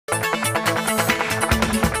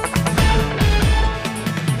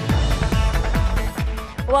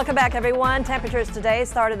Welcome back, everyone. Temperatures today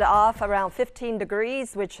started off around 15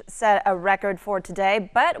 degrees, which set a record for today.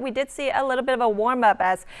 But we did see a little bit of a warm up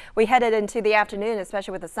as we headed into the afternoon,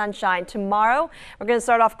 especially with the sunshine. Tomorrow, we're going to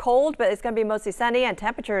start off cold, but it's going to be mostly sunny, and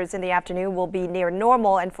temperatures in the afternoon will be near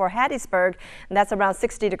normal. And for Hattiesburg, that's around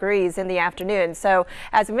 60 degrees in the afternoon. So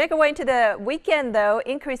as we make our way into the weekend, though,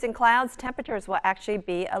 increasing clouds, temperatures will actually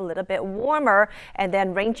be a little bit warmer, and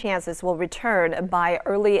then rain chances will return by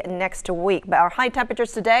early next week. But our high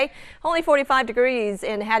temperatures today, only 45 degrees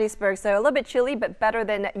in Hattiesburg, so a little bit chilly, but better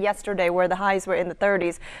than yesterday where the highs were in the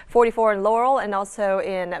 30s. 44 in Laurel and also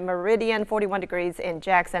in Meridian, 41 degrees in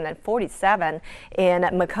Jackson, and 47 in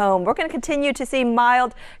Macomb. We're going to continue to see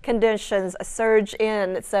mild conditions surge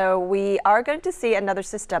in, so we are going to see another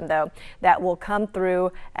system, though, that will come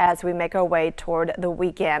through as we make our way toward the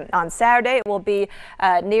weekend. On Saturday, it will be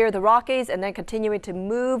near the Rockies and then continuing to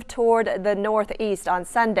move toward the northeast on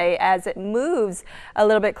Sunday. As it moves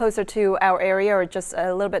a little bit closer to our area or just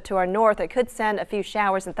a little bit to our north, it could send a few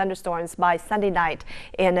showers and thunderstorms by Sunday night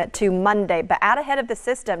into Monday. But out ahead of the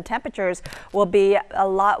system, temperatures will be a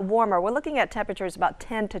lot warmer. We're looking at temperatures about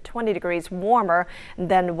 10 to 20 degrees warmer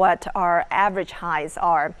than what our average highs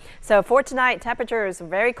are. So for tonight, temperatures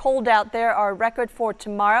very cold out there. Our record for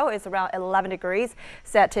tomorrow is around 11 degrees,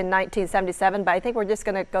 set in 1977, but I think we're just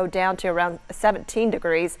going to go down to around 17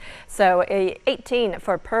 degrees. So 18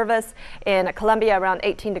 for Purvis, in Columbia around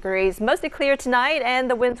 18 degrees. Mostly clear tonight, and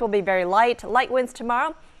the winds will be very light winds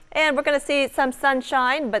tomorrow. And we're going to see some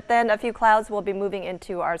sunshine, but then a few clouds will be moving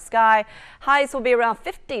into our sky. Highs will be around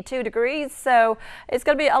 52 degrees, so it's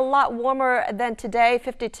going to be a lot warmer than today.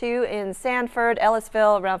 52 in Sanford,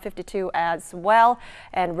 Ellisville around 52 as well,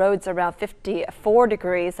 and Rhodes around 54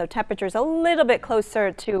 degrees. So temperatures a little bit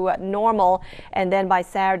closer to normal. And then by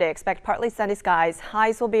Saturday, expect partly sunny skies.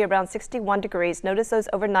 Highs will be around 61 degrees. Notice those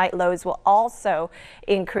overnight lows will also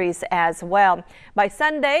increase as well. By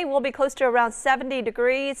Sunday, we'll be close to around 70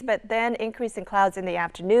 degrees. But then increasing clouds in the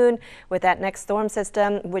afternoon with that next storm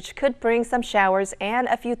system, which could bring some showers and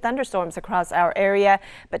a few thunderstorms across our area.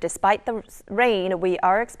 But despite the rain, we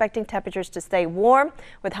are expecting temperatures to stay warm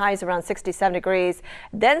with highs around 67 degrees.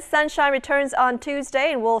 Then sunshine returns on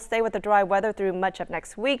Tuesday, and we'll stay with the dry weather through much of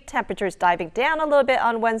next week. Temperatures diving down a little bit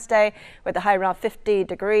on Wednesday with a high around 50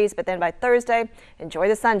 degrees. But then by Thursday, enjoy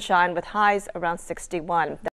the sunshine with highs around 61.